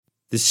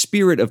The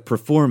spirit of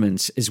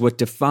performance is what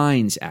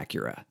defines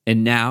Acura,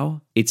 and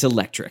now it's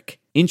electric.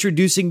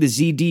 Introducing the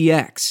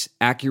ZDX,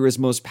 Acura's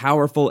most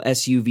powerful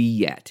SUV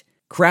yet.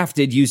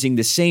 Crafted using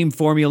the same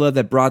formula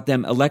that brought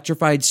them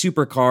electrified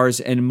supercars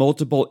and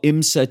multiple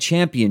IMSA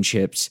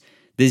championships,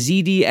 the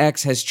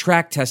ZDX has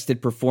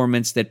track-tested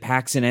performance that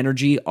packs an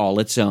energy all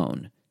its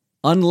own.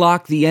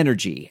 Unlock the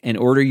energy and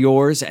order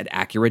yours at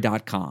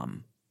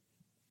Acura.com.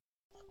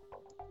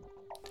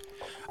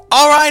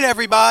 All right,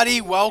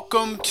 everybody.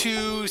 Welcome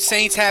to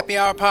Saints Happy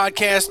Hour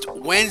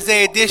Podcast,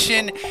 Wednesday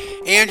edition.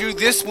 Andrew,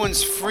 this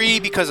one's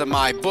free because of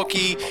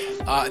MyBookie.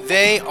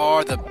 They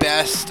are the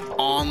best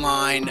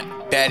online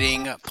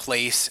betting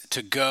place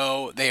to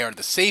go. They are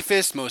the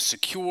safest, most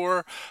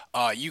secure.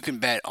 You can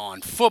bet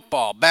on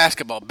football,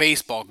 basketball,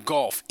 baseball,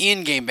 golf,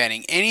 in-game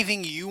betting.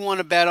 Anything you want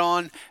to bet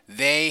on,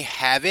 they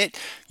have it.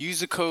 Use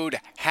the code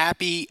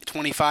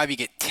HAPPY25. You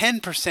get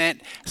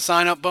 10%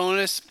 sign-up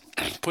bonus.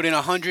 Put in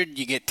 100,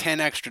 you get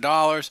 10 extra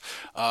dollars.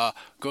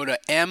 Go to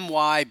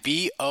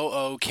mybookie.ag,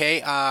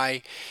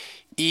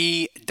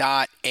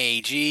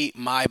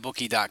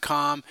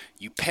 mybookie.com.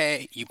 You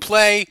play,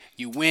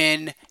 you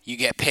win, you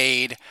get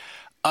paid.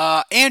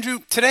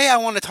 Andrew, today I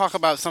want to talk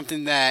about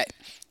something that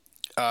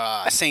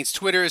Saints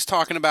Twitter is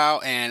talking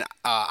about, and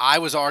I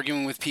was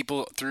arguing with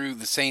people through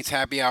the Saints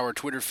Happy Hour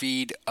Twitter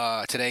feed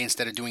today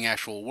instead of doing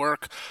actual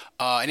work.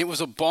 And it was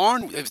a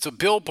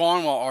Bill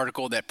Barnwell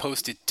article that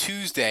posted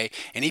Tuesday,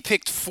 and he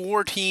picked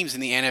 4 teams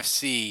in the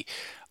NFC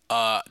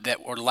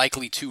that were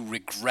likely to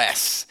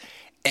regress,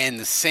 and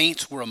the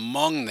Saints were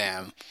among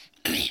them.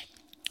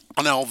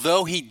 And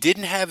although he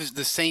didn't have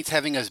the Saints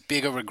having as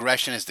big a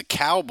regression as the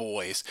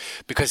Cowboys,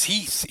 because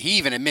he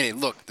even admitted,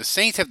 look, the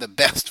Saints have the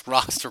best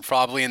roster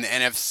probably in the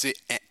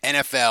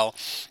NFL.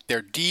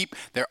 They're deep.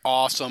 They're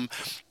awesome.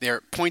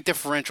 Their point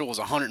differential was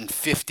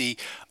 150.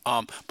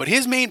 But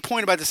his main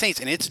point about the Saints,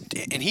 and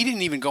he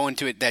didn't even go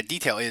into it that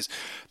detail, is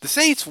the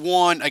Saints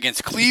won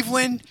against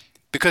Cleveland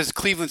because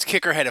Cleveland's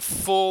kicker had a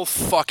full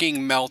fucking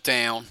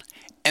meltdown,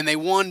 and they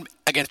won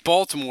against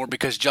Baltimore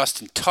because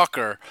Justin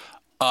Tucker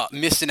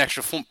missed an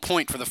extra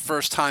point for the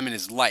first time in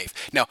his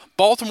life. Now,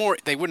 Baltimore,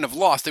 they wouldn't have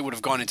lost. They would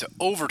have gone into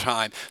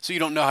overtime, so you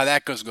don't know how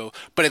that goes.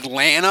 But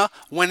Atlanta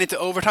went into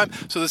overtime.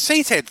 So the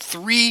Saints had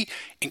 3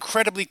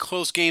 incredibly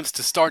close games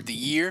to start the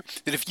year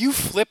that if you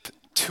flip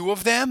 2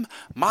 of them,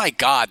 my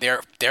God,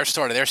 their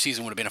start of their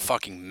season would have been a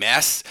fucking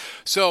mess.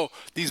 So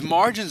these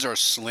margins are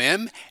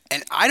slim,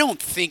 and I don't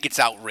think it's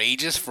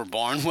outrageous for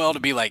Barnwell to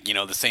be like,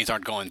 the Saints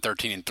aren't going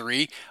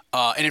 13-3.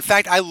 And in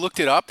fact, I looked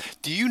it up.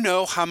 Do you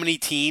know how many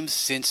teams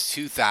since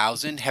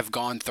 2000 have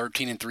gone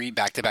 13-3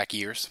 back-to-back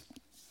years?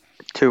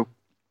 2.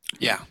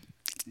 Yeah.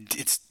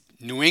 It's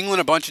New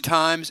England a bunch of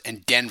times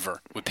and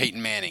Denver with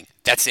Peyton Manning.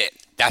 That's it.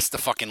 That's the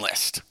fucking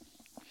list.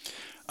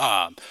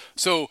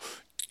 So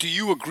do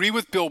you agree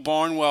with Bill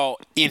Barnwell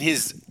in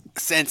his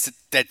sense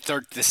that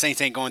the Saints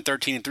ain't going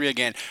 13-3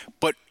 again?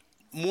 But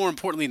more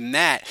importantly than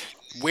that,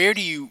 where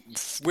do you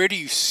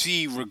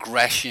see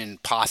regression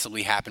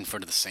possibly happen for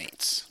the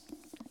Saints?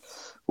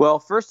 Well,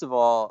 first of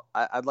all,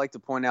 I'd like to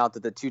point out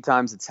that the 2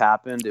 times it's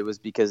happened, it was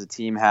because a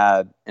team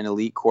had an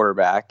elite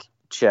quarterback,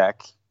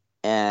 check,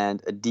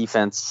 and a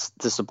defense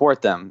to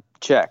support them,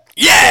 check.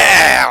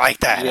 Yeah, I like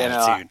that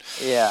attitude.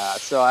 Yeah,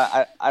 so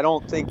I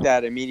don't think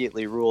that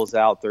immediately rules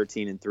out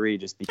 13-3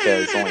 just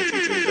because only 2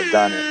 teams have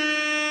done it.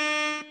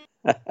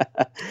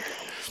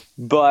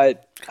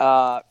 But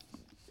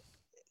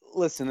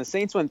listen, the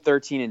Saints went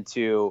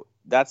 13-2.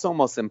 That's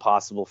almost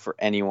impossible for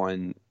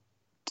anyone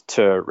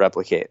to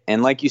replicate.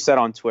 And like you said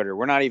on Twitter,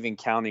 we're not even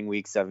counting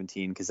week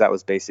 17 because that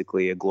was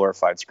basically a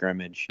glorified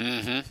scrimmage.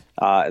 Mm-hmm.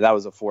 That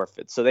was a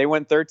forfeit. So they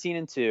went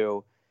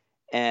 13-2.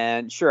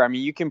 And sure, I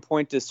mean, you can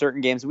point to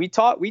certain games. We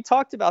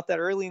talked about that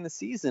early in the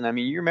season. I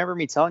mean, you remember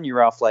me telling you,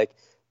 Ralph, like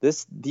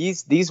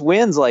these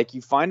wins, like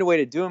you find a way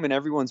to do them and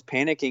everyone's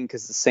panicking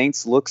because the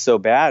Saints look so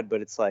bad,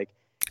 but it's like,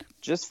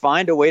 just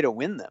find a way to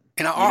win them.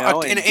 And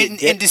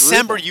in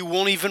December, you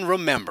won't even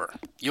remember.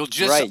 You'll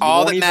just right.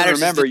 all that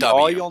matters is the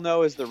W. All you'll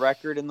know is the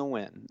record and the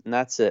win, and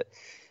that's it.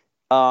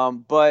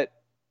 But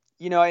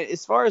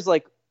as far as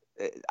like,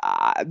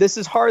 this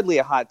is hardly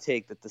a hot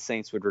take that the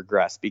Saints would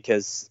regress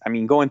because I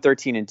mean, going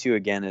 13-2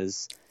 again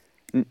is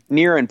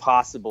near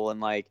impossible.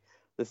 And like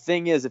the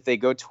thing is, if they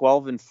go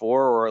 12-4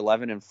 or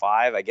 11-5,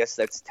 I guess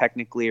that's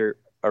technically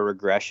a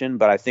regression,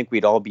 but I think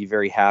we'd all be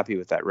very happy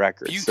with that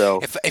record.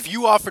 If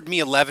you offered me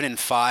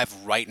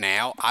 11-5 right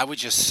now, I would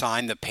just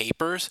sign the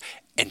papers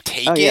and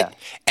take it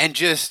and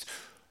just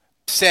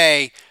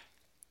say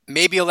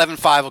maybe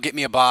 11-5 will get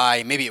me a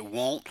bye, maybe it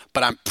won't,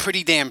 but I'm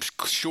pretty damn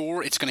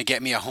sure it's going to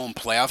get me a home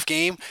playoff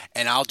game,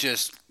 and I'll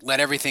just let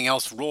everything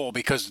else roll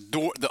because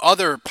the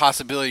other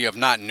possibility of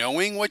not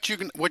knowing what you're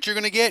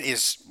going to get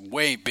is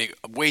way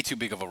too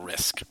big of a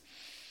risk.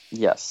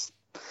 Yes,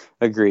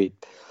 agreed.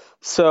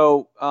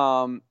 So,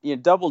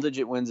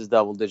 double-digit wins is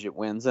double-digit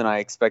wins, and I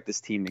expect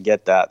this team to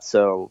get that.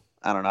 So,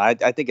 I don't know. I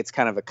think it's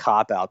kind of a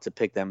cop-out to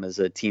pick them as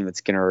a team that's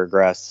going to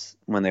regress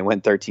when they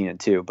went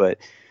 13-2. But,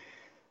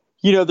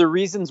 The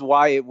reasons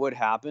why it would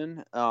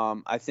happen,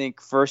 I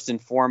think first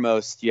and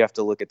foremost, you have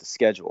to look at the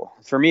schedule.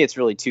 For me, it's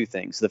really two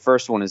things. The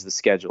first one is the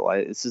schedule.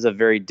 This is a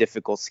very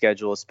difficult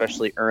schedule,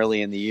 especially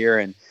early in the year.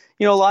 And,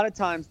 a lot of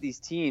times these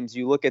teams,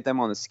 you look at them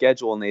on the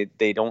schedule and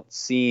they don't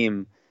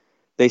seem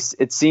 –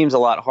 it seems a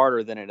lot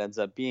harder than it ends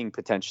up being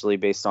potentially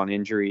based on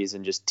injuries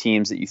and just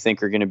teams that you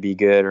think are going to be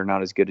good or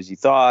not as good as you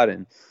thought,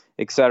 and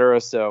et cetera.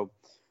 So,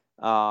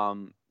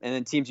 and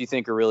then teams you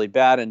think are really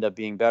bad end up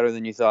being better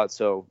than you thought.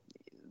 So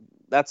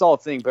that's all a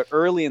thing. But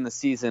early in the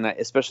season,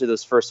 especially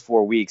those first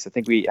 4 weeks, I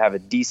think we have a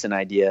decent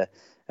idea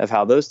of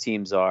how those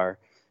teams are.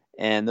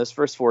 And those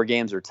first 4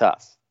 games are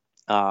tough.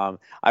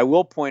 I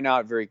will point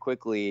out very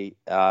quickly,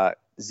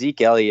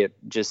 Zeke Elliott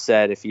just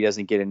said if he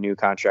doesn't get a new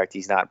contract,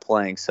 he's not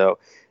playing. So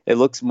it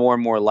looks more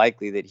and more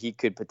likely that he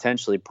could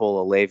potentially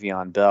pull a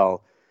Le'Veon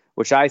Bell,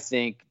 which I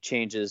think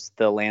changes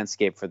the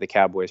landscape for the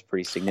Cowboys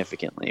pretty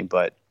significantly.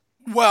 But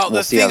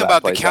the thing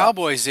about the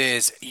Cowboys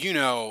is,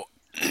 even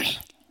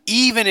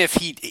if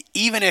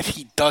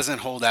he doesn't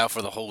hold out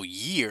for the whole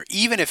year,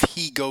 even if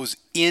he goes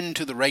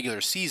into the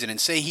regular season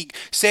and say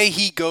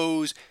he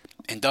goes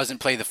and doesn't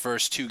play the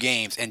first 2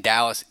 games and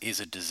Dallas is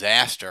a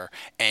disaster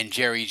and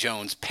Jerry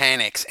Jones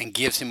panics and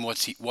gives him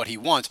what he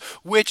wants,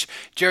 which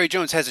Jerry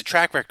Jones has a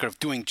track record of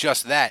doing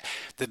just that.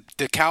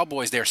 The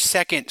Cowboys, their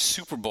second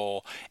Super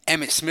Bowl,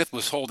 Emmitt Smith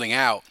was holding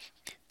out.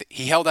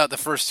 He held out the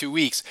first 2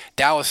 weeks.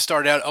 Dallas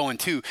started out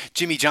 0-2.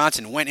 Jimmy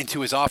Johnson went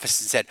into his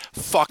office and said,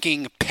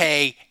 fucking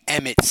pay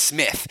Emmitt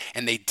Smith.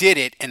 And they did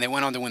it, and they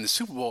went on to win the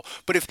Super Bowl.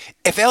 But if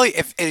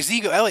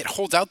Ezekiel Elliott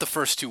holds out the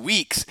first 2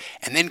 weeks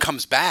and then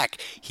comes back,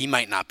 he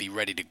might not be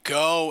ready to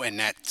go. And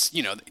that's,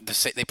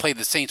 they played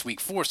the Saints week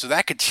 4, so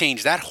that could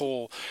change that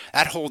whole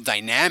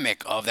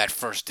dynamic of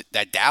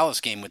that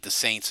Dallas game with the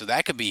Saints. So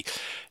that could be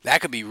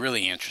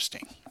really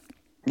interesting.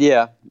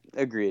 Yeah,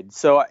 agreed.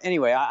 So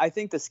anyway, I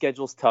think the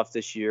schedule's tough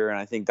this year, and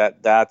I think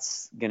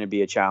that's going to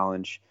be a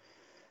challenge,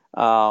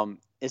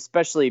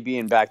 especially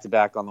being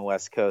back-to-back on the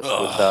West Coast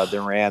with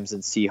the Rams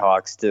and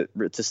Seahawks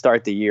to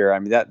start the year. I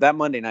mean, that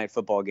Monday Night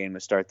Football game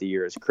to start the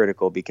year is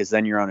critical because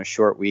then you're on a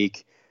short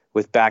week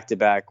with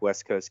back-to-back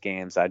West Coast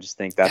games. I just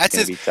think that's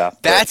going to be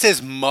tough. That's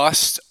as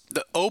must –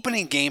 the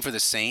opening game for the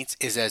Saints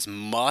is as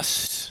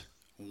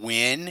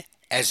must-win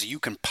as you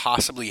can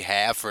possibly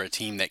have for a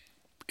team that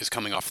is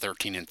coming off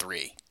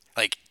 13-3.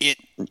 Like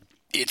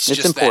it's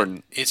just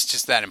important. It's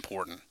just that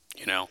important,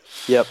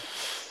 Yep,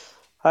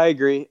 I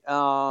agree.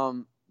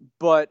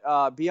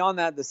 But beyond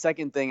that, the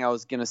second thing I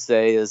was gonna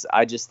say is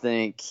I just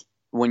think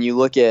when you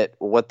look at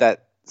what the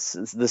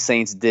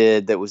Saints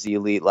did that was the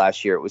elite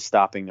last year, it was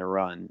stopping the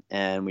run.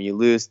 And when you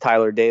lose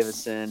Tyler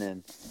Davison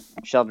and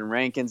Sheldon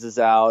Rankins is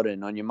out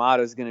and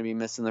Onyemata is going to be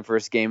missing the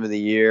first game of the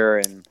year,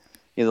 and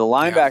the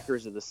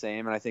linebackers are the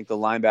same, and I think the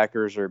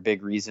linebackers are a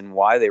big reason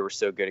why they were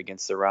so good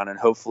against the run, and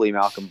hopefully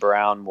Malcolm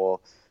Brown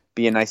will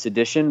be a nice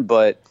addition.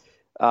 But,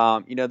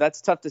 that's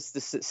tough to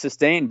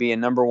sustain being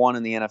number 1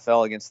 in the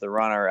NFL against the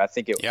runner. I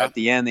think at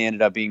the end they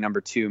ended up being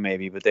number 2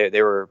 maybe, but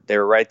they were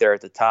right there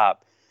at the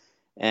top.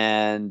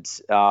 And,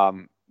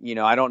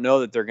 I don't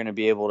know that they're going to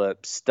be able to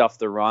stuff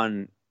the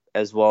run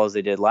as well as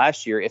they did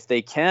last year. If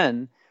they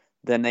can,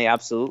 then they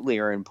absolutely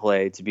are in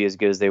play to be as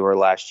good as they were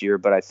last year.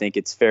 But I think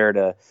it's fair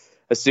to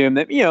assume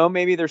that,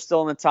 maybe they're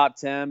still in the top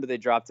 10, but they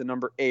dropped to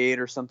number 8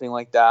 or something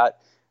like that.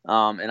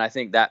 And I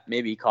think that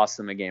maybe cost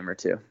them a game or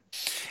 2.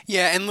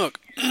 Yeah, and look,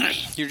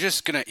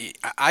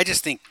 I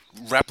just think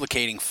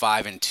replicating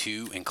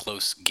 5-2 in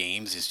close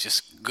games is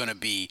just going to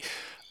be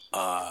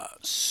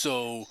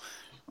so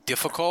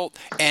difficult.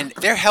 And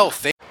their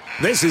health.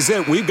 This is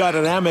it. We've got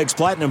an Amex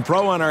Platinum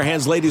Pro on our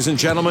hands, ladies and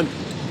gentlemen.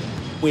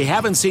 We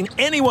haven't seen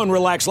anyone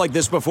relax like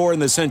this before in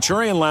the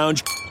Centurion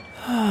Lounge.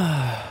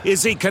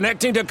 Is he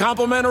connecting to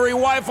complimentary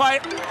Wi-Fi?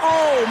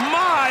 Oh,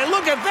 my!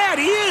 Look at that!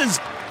 He is!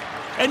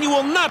 And you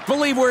will not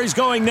believe where he's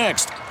going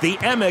next. The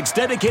Amex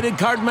dedicated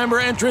card member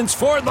entrance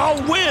for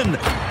the win!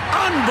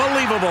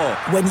 Unbelievable!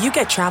 When you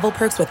get travel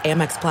perks with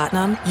Amex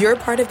Platinum, you're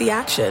part of the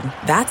action.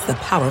 That's the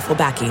powerful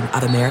backing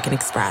of American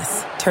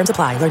Express. Terms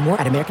apply. Learn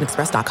more at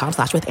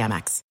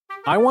americanexpress.com/withAmex.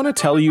 I want to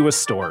tell you a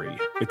story.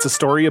 It's a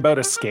story about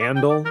a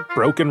scandal,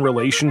 broken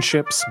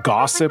relationships,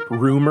 gossip,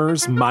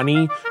 rumors,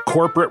 money,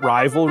 corporate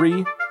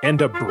rivalry,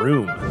 and a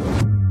broom.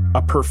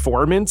 A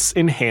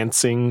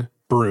performance-enhancing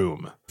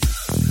broom.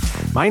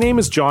 My name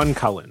is John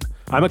Cullen.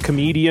 I'm a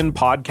comedian,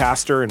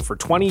 podcaster, and for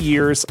 20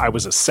 years, I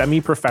was a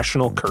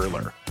semi-professional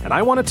curler. And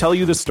I want to tell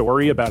you the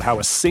story about how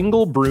a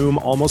single broom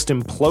almost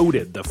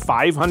imploded the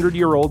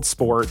 500-year-old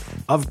sport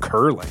of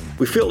curling.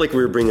 We felt like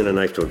we were bringing a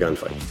knife to a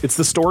gunfight. It's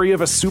the story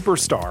of a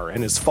superstar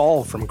and his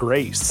fall from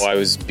grace. Well, I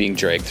was being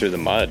dragged through the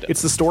mud.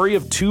 It's the story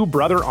of 2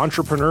 brother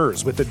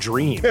entrepreneurs with a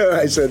dream.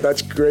 I said,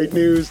 that's great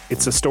news.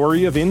 It's a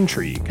story of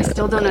intrigue. I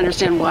still don't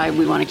understand why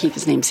we want to keep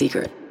his name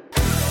secret.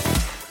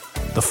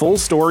 The full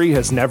story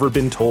has never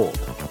been told,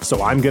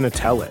 so I'm going to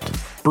tell it.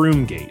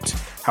 Broomgate,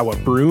 how a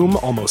broom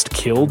almost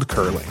killed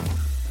curling.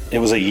 It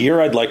was a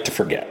year I'd like to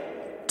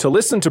forget. To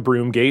listen to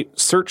Broomgate,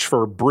 search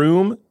for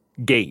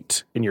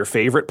Broomgate in your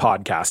favorite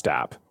podcast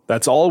app.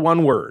 That's all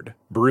one word,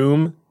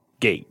 Broomgate.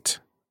 gate.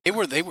 They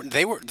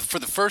were for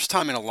the first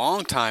time in a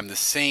long time, the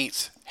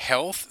Saints'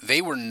 health,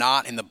 they were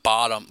not in the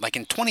bottom. Like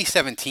in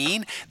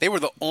 2017, they were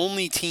the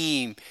only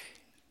team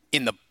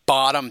in the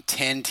bottom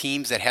 10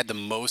 teams that had the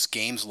most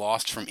games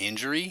lost from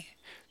injury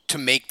to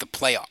make the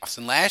playoffs.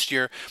 And last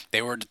year,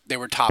 they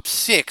were top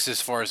 6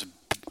 as far as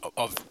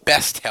of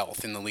best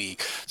health in the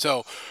league.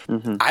 So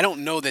I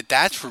don't know that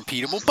that's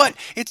repeatable, but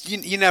it's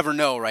you never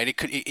know, right?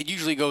 It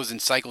usually goes in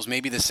cycles.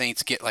 Maybe the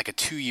Saints get like a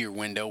 2-year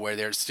window where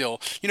they're still,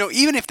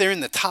 even if they're in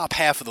the top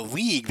half of the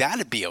league,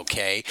 that'd be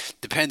okay,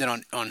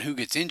 depending on who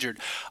gets injured.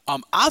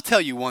 I'll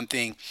tell you one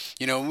thing,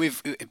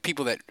 we've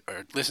people that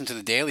listen to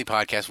the daily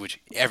podcast, which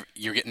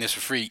you're getting this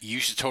for free. You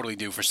should totally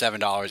do for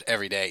 $7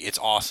 every day. It's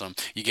awesome.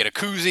 You get a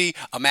koozie,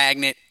 a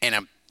magnet, and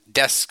a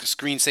desk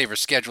screensaver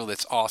schedule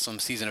that's awesome,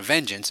 Season of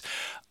Vengeance.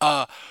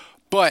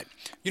 But,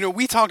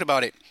 we talked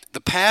about it,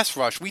 the pass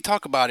rush, we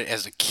talk about it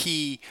as a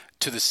key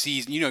to the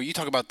season. You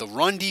talk about the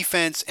run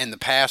defense and the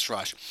pass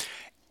rush.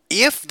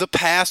 If the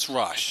pass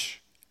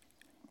rush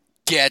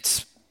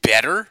gets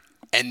better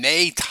and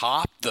they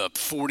top the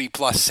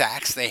 40-plus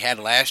sacks they had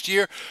last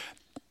year,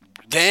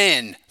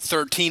 then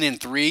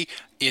 13-3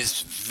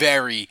 is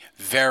very,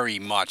 very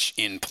much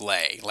in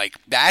play. Like,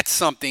 that's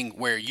something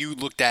where you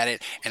looked at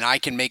it, and I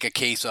can make a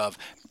case of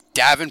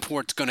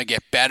Davenport's going to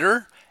get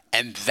better,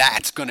 and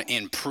that's going to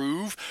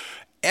improve.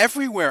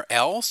 Everywhere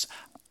else,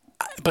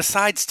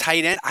 besides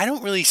tight end, I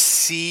don't really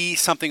see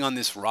something on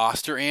this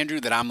roster, Andrew,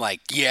 that I'm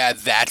like, yeah,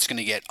 that's going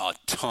to get a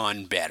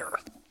ton better.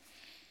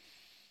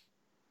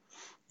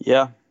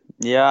 Yeah,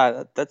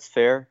 that's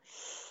fair.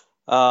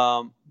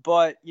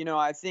 But,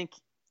 I think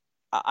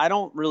I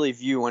don't really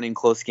view winning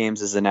close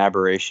games as an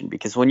aberration,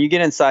 because when you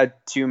get inside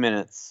 2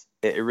 minutes,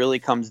 it really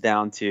comes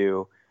down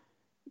to,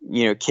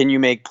 can you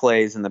make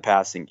plays in the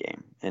passing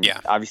game? And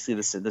obviously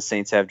the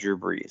Saints have Drew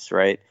Brees,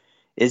 right?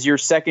 Is your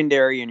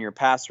secondary and your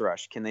pass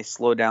rush, can they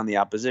slow down the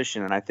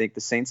opposition? And I think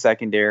the Saints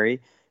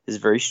secondary is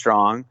very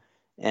strong.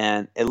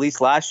 And at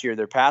least last year,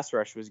 their pass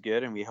rush was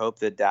good. And we hope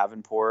that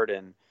Davenport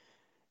and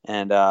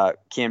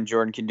Cam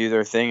Jordan can do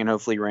their thing, and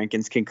hopefully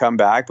Rankins can come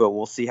back. But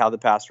we'll see how the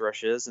pass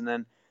rush is. And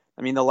then,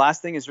 the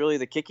last thing is really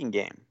the kicking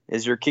game.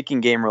 Is your kicking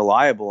game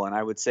reliable? And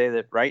I would say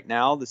that right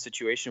now the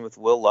situation with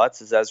Will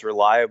Lutz is as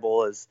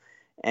reliable as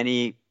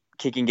any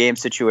kicking game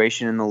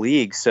situation in the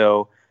league.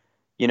 So,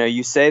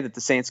 you say that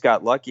the Saints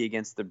got lucky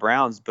against the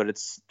Browns, but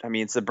it's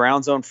the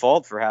Browns' own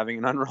fault for having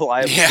an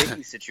unreliable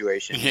kicking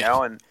situation,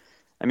 And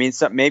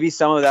maybe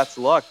some of that's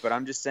luck, but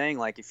I'm just saying,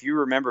 like, if you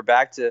remember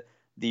back to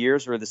the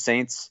years where the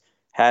Saints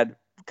had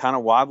kind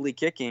of wobbly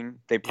kicking,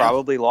 they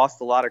probably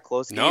lost a lot of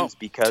close games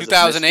because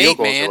 2008, of field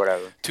goals or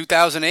whatever.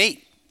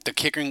 2008, the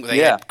kicking, they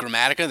had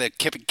Grammatica, the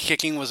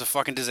kicking was a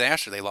fucking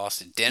disaster. They lost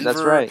to Denver.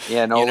 That's right.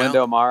 Yeah,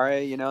 Orlando Mare,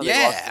 they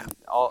lost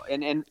all,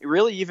 and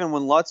really even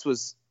when Lutz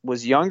was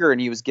younger and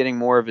he was getting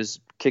more of his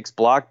kicks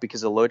blocked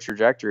because of low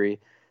trajectory,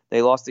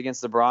 they lost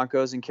against the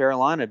Broncos and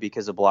Carolina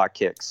because of block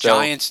kicks. So,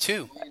 Giants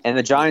too. And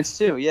the Giants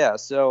too, yeah.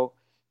 So,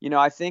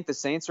 I think the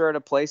Saints are at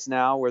a place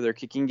now where their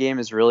kicking game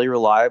is really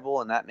reliable,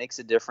 and that makes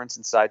a difference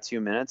inside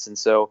 2 minutes. And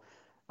so,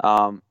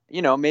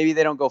 maybe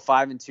they don't go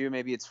 5-2,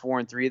 maybe it's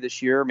 4-3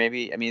 this year.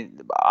 Maybe,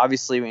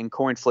 obviously in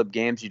coin flip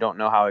games, you don't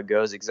know how it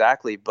goes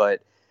exactly.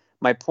 But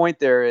my point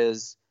there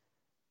is,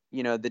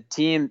 the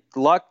team,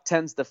 luck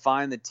tends to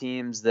find the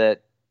teams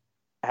that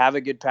have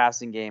a good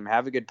passing game,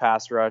 have a good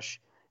pass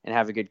rush, and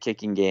have a good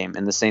kicking game,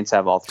 and the Saints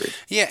have all three.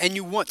 Yeah, and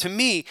to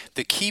me,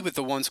 the key with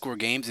the one-score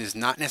games is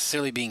not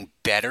necessarily being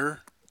better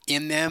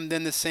in them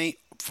than the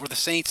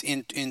Saints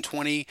in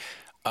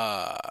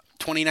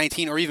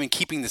 2019, or even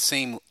keeping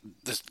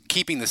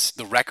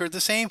the record the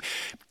same.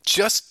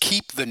 Just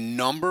keep the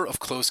number of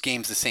close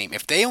games the same.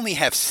 If they only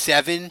have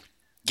 7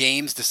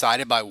 games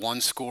decided by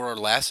one score or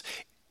less,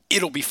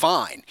 it'll be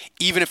fine.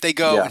 Even if they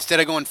go, instead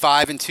of going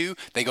 5-2,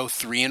 they go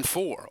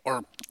 3-4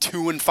 or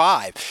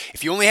 2-5.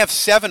 If you only have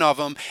 7 of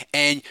them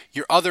and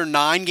your other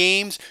 9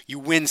 games, you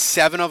win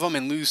 7 of them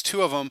and lose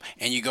 2 of them,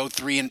 and you go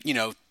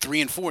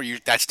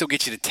 3-4, that still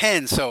gets you to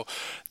 10. So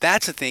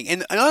that's the thing.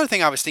 And another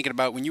thing I was thinking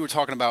about when you were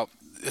talking about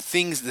the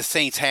things the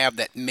Saints have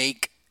that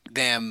make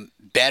them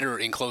better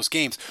in close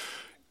games,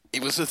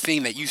 it was the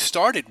thing that you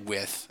started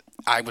with.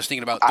 I was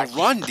thinking about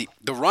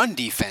the run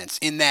defense,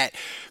 in that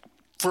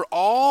for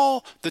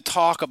all the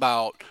talk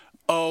about,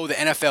 the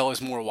NFL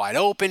is more wide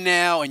open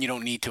now and you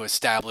don't need to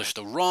establish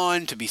the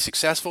run to be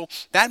successful,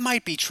 that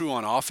might be true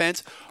on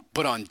offense.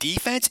 But on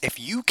defense, if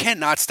you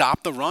cannot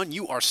stop the run,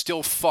 you are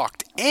still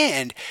fucked.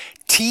 And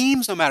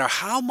teams, no matter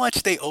how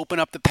much they open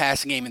up the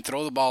passing game and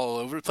throw the ball all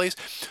over the place,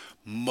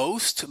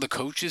 most of the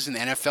coaches in the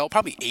NFL,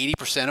 probably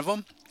 80% of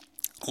them,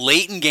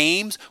 late in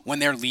games, when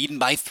they're leading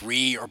by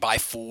 3 or by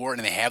 4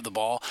 and they have the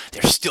ball,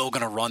 they're still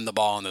going to run the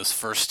ball on those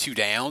first 2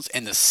 downs.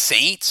 And the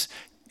Saints,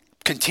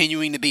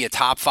 continuing to be a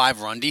top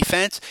 5 run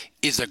defense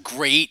is a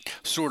great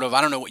sort of,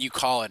 I don't know what you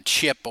call it,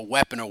 chip, a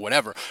weapon or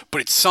whatever,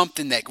 but it's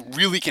something that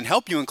really can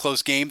help you in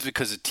close games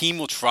because the team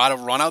will try to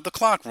run out the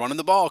clock, running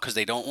the ball because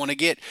they don't want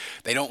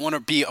to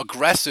be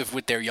aggressive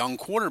with their young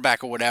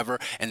quarterback or whatever,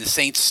 and the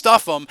Saints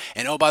stuff them,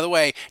 and oh, by the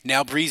way,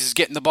 now Brees is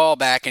getting the ball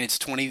back and it's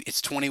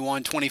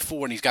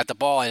 21-24 and he's got the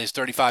ball at his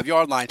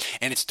 35-yard line,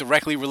 and it's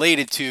directly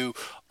related to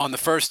on the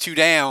first 2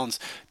 downs,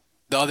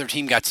 the other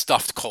team got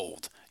stuffed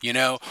cold.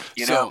 No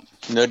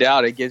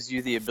doubt it gives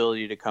you the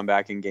ability to come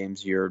back in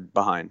games you're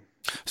behind.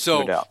 So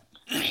no doubt.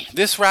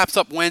 This wraps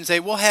up Wednesday.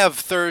 We'll have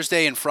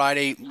Thursday and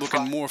Friday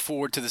looking more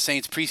forward to the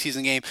Saints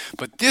preseason game.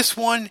 But this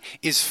one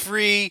is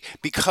free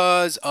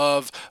because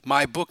of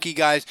my bookie,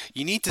 guys.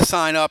 You need to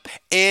sign up,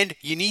 and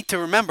you need to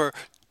remember,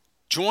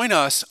 join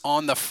us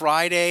on the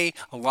Friday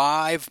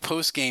live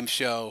post-game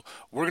show.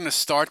 We're going to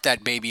start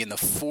that baby in the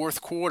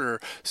 4th quarter.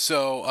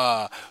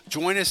 So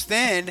join us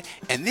then.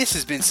 And this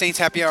has been Saints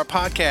Happy Hour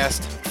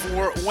Podcast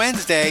for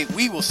Wednesday.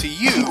 We will see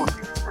you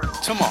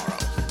tomorrow.